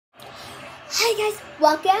Hi guys,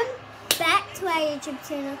 welcome back to our YouTube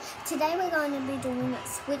channel. Today we're going to be doing a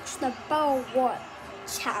Switch the Bowl What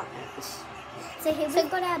challenge. So here we've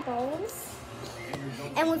got our bowls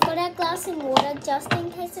and we've got our glass and water just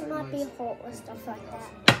in case it might be hot or stuff like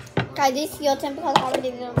that. Okay, this is your turn because I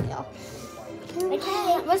already did it on here.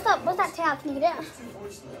 Okay, what's that towel? Can you get it?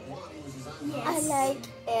 Yes. I like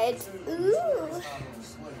it. Ooh.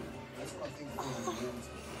 Oh,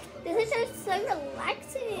 this is just so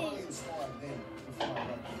relaxing.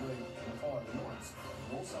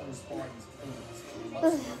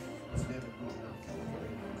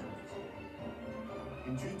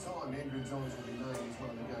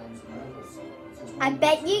 I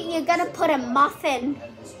bet you're gonna put a muffin.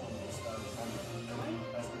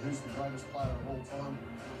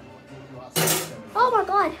 Oh my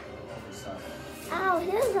god. Ow,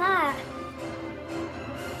 who's that?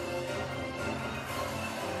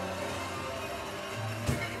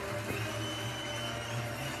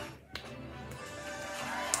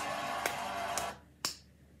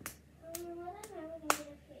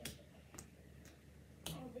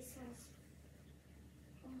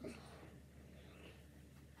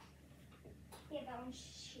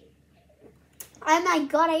 Oh my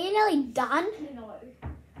god, are you nearly done? No.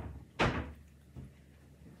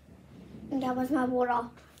 That was my water.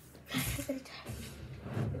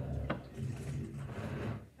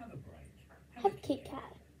 Have a Kit Kat.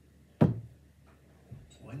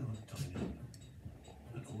 Why not dine in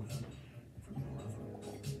and order from your other,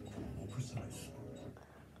 more precise?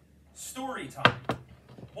 Story time.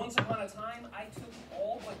 Once upon a time, I took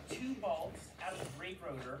all but 2 bolts out of the brake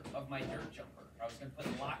rotor of my dirt jumper. I was going to put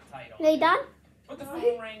Loctite on Are you it. done? But the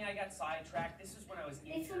phone rang, I got sidetracked. This is when I was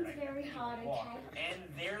This injured. one's very hard, okay? And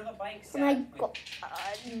there the bike Oh my sat god.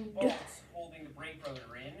 with 2 bolts holding the brake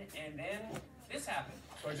rotor in, and then this happened.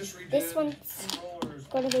 So I just redid This one's 2 rollers.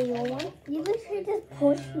 gonna be your one. You literally just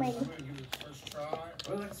pushed me. I'm gonna give it a first try.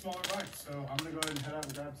 I like a smaller bike, so I'm gonna go ahead and head out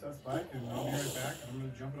and grab Seth's bike, and I'll be right back. I'm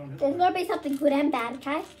gonna jump it on his There's bike. gonna be something good and bad,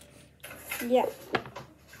 okay? Yeah.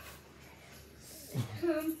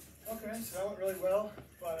 Okay, so that went really well,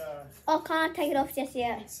 but Oh, can't take it off just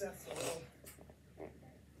yet. Seth's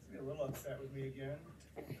a little upset with me again.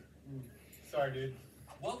 Sorry, dude.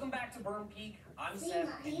 Welcome back to Burn Peak. I'm Seth,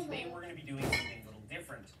 and today we're going to be doing something a little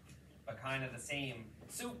different, but kind of the same.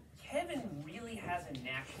 So Kevin really has a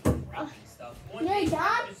knack for breaking stuff. One You're day,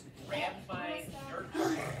 I done? just grabbed my dirt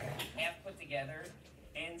jumper, half put together,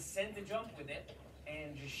 and sent the jump with it,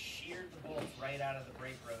 and just sheared the bolts right out of the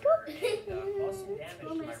brake rotor and caused some damage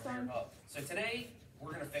to my rear hub. So today,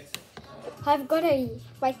 we're going to fix it. I've got a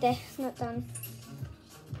right there. It's not done.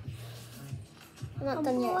 I'm not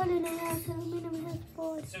done yet.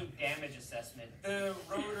 So damage assessment. The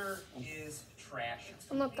rotor is trash. It's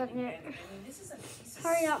I'm not done yet. I mean, this is a piece of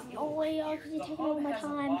Hurry up. steel Oh, wait, here. you're The taking hub all my has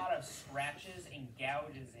time. a lot of scratches and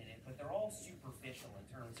gouges in it, but they're all superficial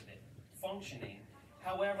in terms of it functioning.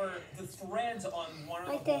 However, the threads on one of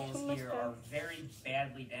Right the there, holes almost here done. are very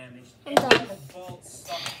badly damaged. I'm And done. the bolt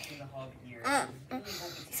stuck in the hub here. Uh, I really hope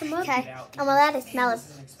it's some taken more? out I'm allowed to because smell it. This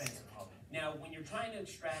is an expensive hub. Now, when you're trying to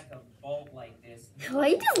extract a bolt like this, Why are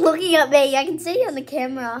you just looking at me? I can see you on the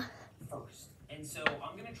camera. first. And so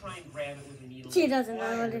I'm going to try and grab it with a needle. She doesn't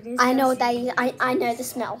know what it is. I know what that is. I know the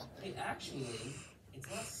smell. It actually, it's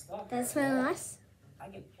not stuck. Does it smell nice? I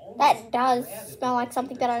can almost That does grab it smell with like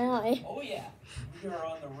something that I know. Oh yeah, we are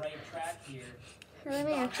on the right track here. Let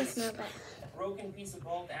me actually smell that. Broken piece of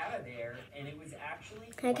bolt out of there, and it was actually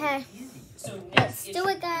Okay. quite easy. So Let's next do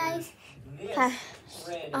it, issue guys. is this Okay.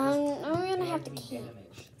 thread is I'm gonna have to badly keep.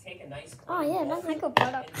 damaged. Take a nice Oh yeah, that's like a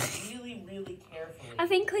product. and really, really carefully. I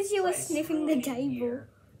think because you were try to sniffing screw the it in table. here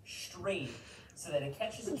straight, so that it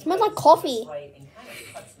catches. It smells like coffee. Right and kind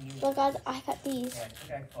of cuts new. Well, guys, I got these. Yeah, I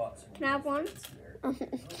think I caught some. Can I have one? here. No,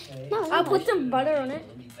 Okay. I'll put some butter on it.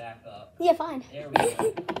 Let me back up. Yeah, fine. There we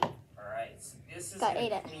go. Alright, so this is Gotta going eat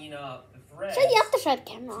to it. clean up the thread. So you have to show the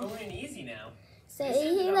It's camera. going in easy now. So This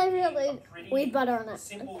he ended up being literally a pretty with butter on it.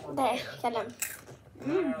 simple There, repair. get him.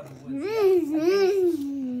 Not out of the woods yet.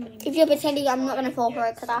 Mm-hmm. If you're pretending, I'm not gonna fall for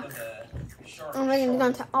it, cause I'm really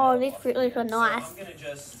gonna. Oh, this really feel nice. So I'm going to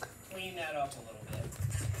just clean that up a little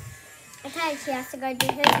bit. Okay, she has to go do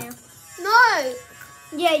hers now. No.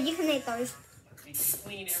 Yeah, you can eat those. We can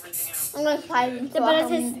clean everything out. I'm gonna try them. The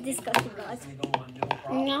butter is disgusting, guys. It's gonna go on no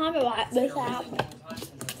problem. I'm gonna have it like It's this been a out. really long time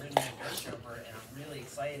since I've ridden that dirt jumper, and I'm really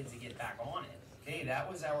excited to get back on it. Okay,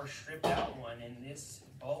 that was our stripped out one, and this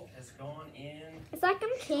bolt has gone in. It's like I'm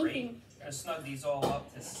Great. camping. Gonna snug these all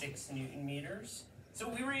up to 6 Newton meters. So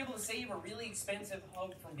we were able to save a really expensive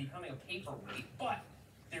hub from becoming a paperweight, but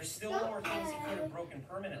There's still more things that could have broken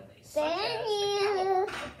permanently. Such as the Danny, caliper.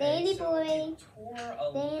 Danny So boy. it tore a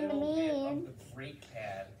Danny little bit man. of the brake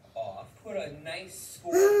pad off. Put a nice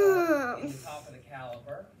score in the top of the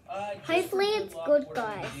caliper. Hopefully it's good, what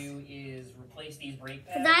I'm guys. gonna do is replace these brake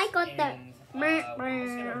pads. 'Cause I got the and, we're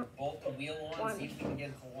just gonna bolt the wheel on and see if we can get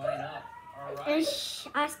it to line up. All right. And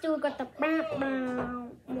I still got the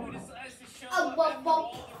brown. Who decides to show up bop, after bop.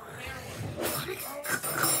 all the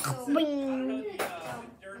repair work? Bing. The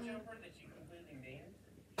dirt jumper that you completely made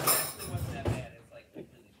actually wasn't that bad. It's like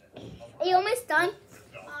completely finished. Are you almost done?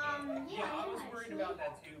 Yeah, I was worried about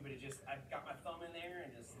that too, but I got my thumb in there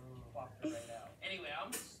and just plopped it right out. Anyway,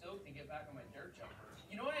 I'm stoked to get back on my dirt jumper.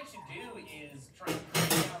 You know what I should do is try and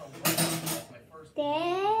crank out a workout as my first.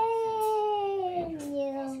 Daniel.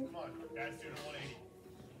 Come on, guys, do the 180.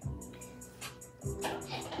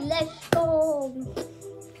 Let's go.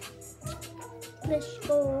 Let's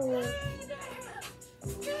go.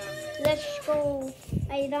 Let's go.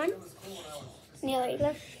 Are you done? Nearly.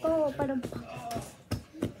 Let's go.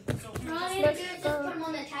 All I need to do is just put them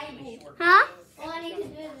on the table. Huh? All I need to do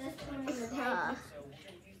is just put them on the table. So we're gonna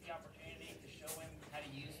use the opportunity to show him how to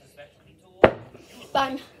use the specialty tool.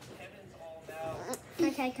 Done. Kevin's all about.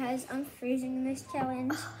 Okay, guys, I'm freezing in this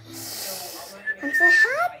challenge. So I'm so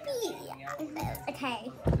happy.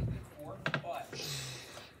 Okay.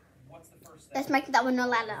 Let's make that one a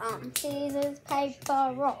ladder. Scissors,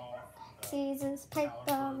 paper, rock. Scissors,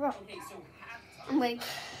 paper, rock. Okay, so halftime. I'm going to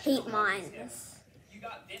heat mine. You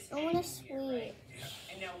got this. I want to angle here, switch. right?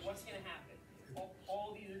 And now what's gonna happen?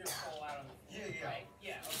 All these are gonna fall out on the floor, right?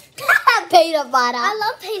 Yeah. Okay. Peanut butter. I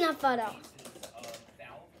love peanut butter.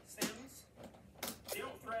 Valve stems. They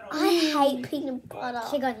don't thread on I hate peanut butter.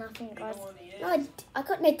 She got nothing, the guys. on the No, end I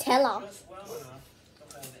got Nutella. just well enough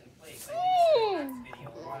to hold it in place. I did this video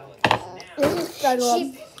a while ago. So now, This is so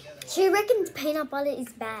good. She reckons peanut butter is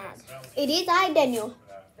bad. It is, Daniel.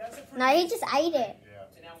 that's a pretty No, he just ate it.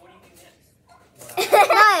 So now what do you do next? No,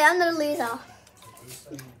 I'm the loser.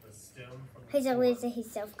 Loosen the stem from He's a loser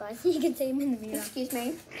himself, guys. You can see him in the mirror. Excuse me.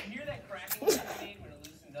 You hear that cracking that you made when it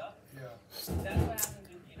loosened up? Yeah. That's what happens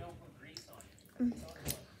if you don't put grease on it.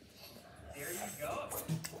 There you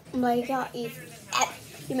go. My God, you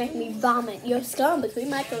make me vomit. Your scum between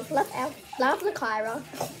my toes. Love the Kyra.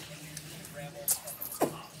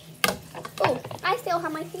 Oh, I still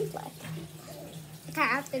have my teeth left. Okay, I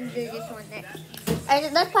have to do this one next.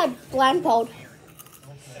 Let's play blindfold. So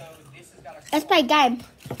this has got a Let's play game.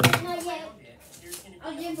 Not yet.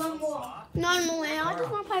 I'll do one more. No, I just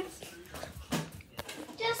want to play.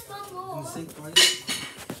 Just one more.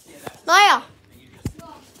 Lawyer.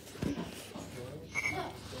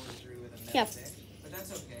 Yeah. But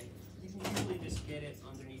that's okay. You can usually just get it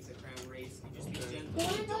underneath the crown race. You just be gentle. You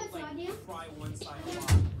wanna go Don't inside, like yeah? fry one side a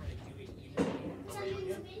lot. Try to do it evenly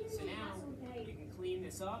around it. So now you can clean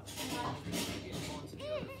this up and get onto the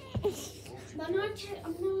other. But I'm not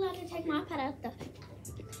allowed to take my pad out though.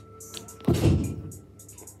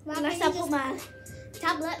 Unless I put my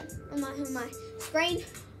tablet on my screen.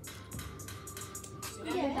 So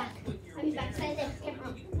now Yeah. you can put your I'll be back. bare- Say this. Get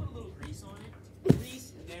wrong. You can put a little grease on it. Grease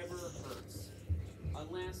never hurts.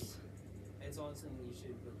 Unless it's on something you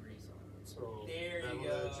should put grease on. So There you handle go.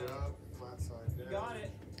 that job, flat side You down. got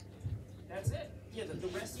it. That's it. Yeah, the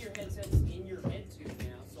rest of your headset's in your head tube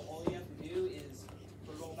now, so all you have to do is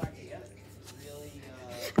put it all back together. It's really,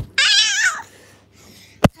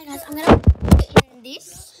 Hey guys, I'm gonna put it in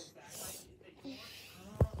this.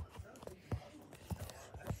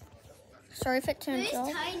 Sorry if it turns Whose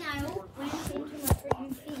off. toenail went into my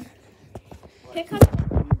freaking thing? Pick up.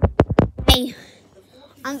 Hey,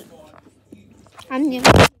 I'm new.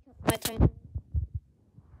 My turn.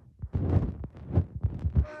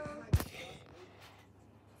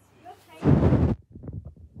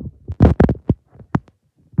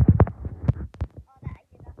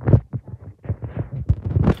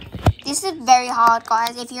 This is very hard,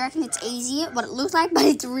 guys. If you reckon it's easy, what it looks like, but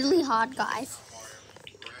it's really hard, guys.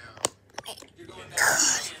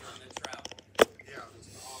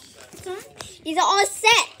 These are all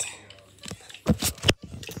set.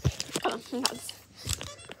 Come on, hang on.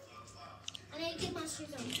 I need to get my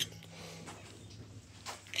shoes on.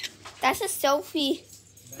 That's a selfie.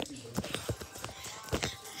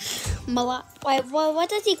 Wait, what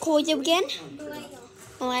does he call you again?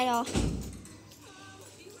 Malaya.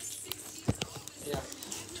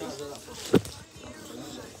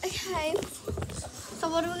 Okay. So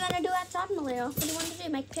what are we gonna do outside, Malaya? What do you want to do?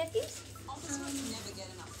 Make perfumes?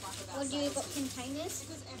 Or do you got containers?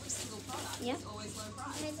 Yeah.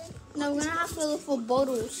 Amazing. No, we're gonna have to look for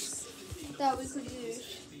bottles that we could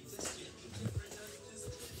use.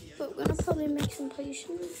 But we're gonna probably make some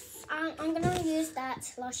potions. I'm gonna use that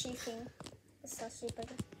slushy thing. The slushy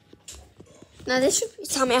bugger. No, this should be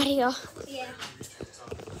some out here. Yeah.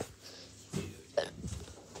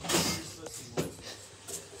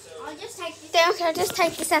 I'll just take this. Then okay, I'll just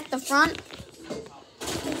take this at the front.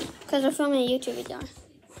 Because we're filming a YouTube video.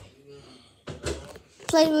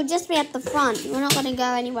 So we'll just be at the front. We're not gonna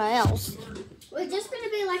go anywhere else. We're just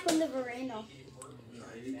gonna be like on the veranda.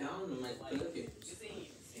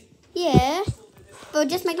 Yeah. We'll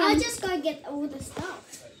just make I'll just go get all the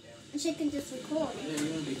stuff. And she can just record.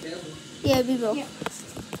 Yeah, we will. Yeah.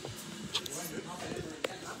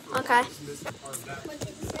 Okay. What did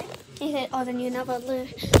you say? He said, oh, then you never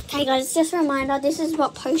lose. Okay, guys, just a reminder, this is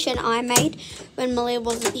what potion I made when Malia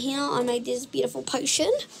wasn't here. I made this beautiful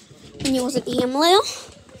potion when you wasn't here, Malia.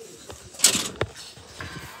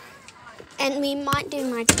 And we might do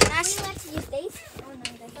my Are dash. you allowed to use these? Oh no,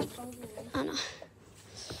 they're not frozen. Oh, no.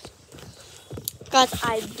 Guys,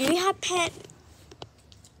 I do have pet.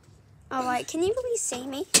 Oh, wait, can you really see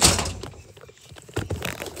me?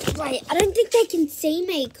 Wait, I don't think they can see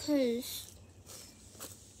me because...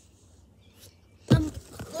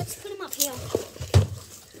 let's put them up here.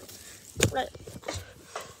 Right.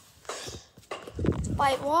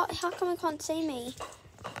 Wait, what? How come I can't see me?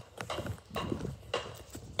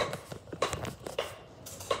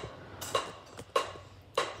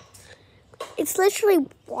 It's literally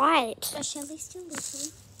white. So Shelly still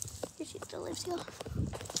lives She still lives here.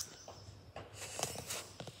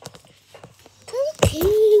 Okay,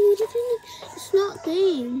 it's not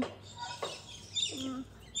them.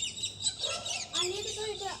 I need to go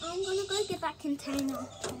get... I'm gonna go get that container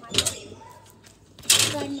on my body.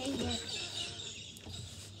 Because I need it.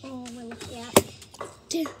 Oh, we'll look out.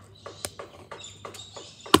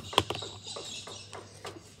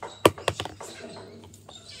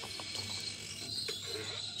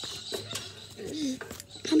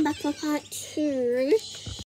 Come back for part 2.